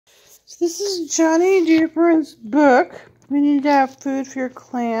So this is Johnny Dearborn's book. We need to have food for your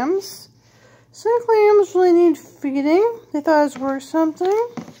clams. Some clams really need feeding. They thought it was worth something.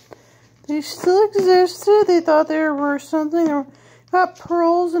 They still existed. They thought they were worth something. They got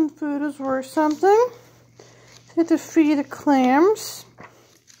pearls and food is worth something. So you have to feed the clams.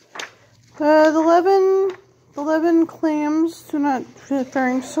 The 11 clams do not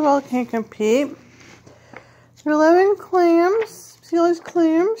faring so well, can't compete. There are 11 clams. See all these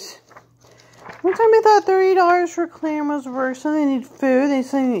clams? One time they thought $30 for a clam was worth something. They need food. They need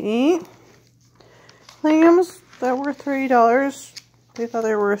something to eat. Clams that were $30, they thought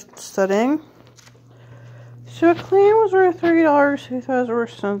they were worth studying. So a clam was worth $30. They thought it was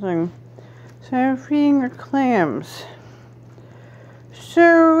worth something. So I'm feeding their clams.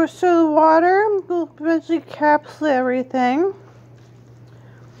 So the water will eventually encapsulate everything.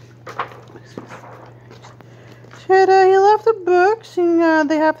 So he left the books, and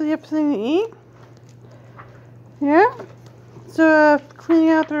they have to have something to eat. Yeah. So cleaning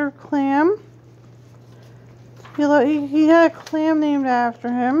out their clam. He had a clam named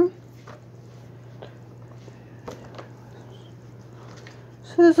after him.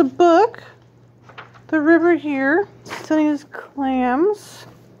 So there's a book. The river here. Studying his clams.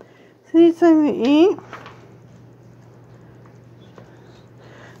 So he needs something to eat.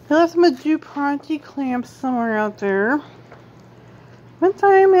 They left him a DuPonty clam somewhere out there. One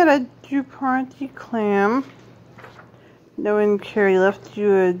time he had a DuPonty clam. No one cared. He left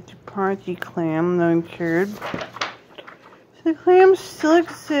you a DuPonty clam. No one cared. So the clams still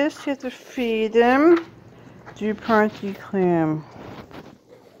exist. You have to feed them. DuPonty clam.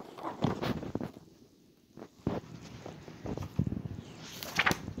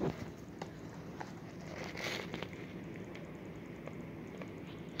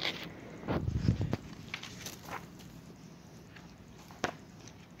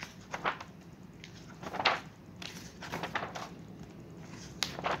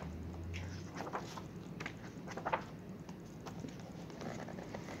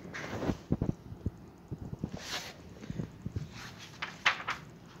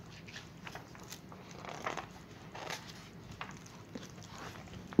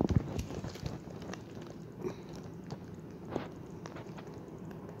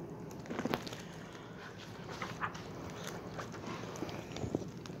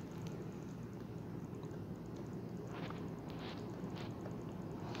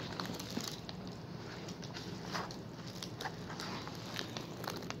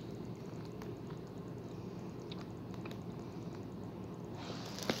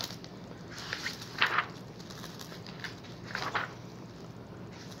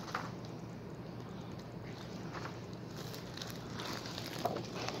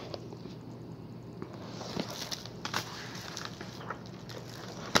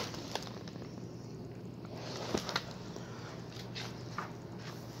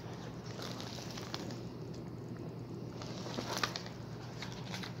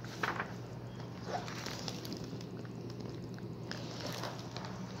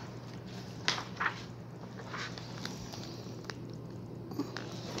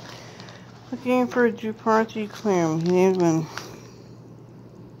 Looking for a DuPonty clam. He named one.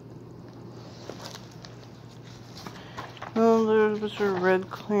 Oh, those are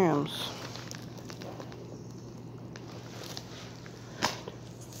red clams.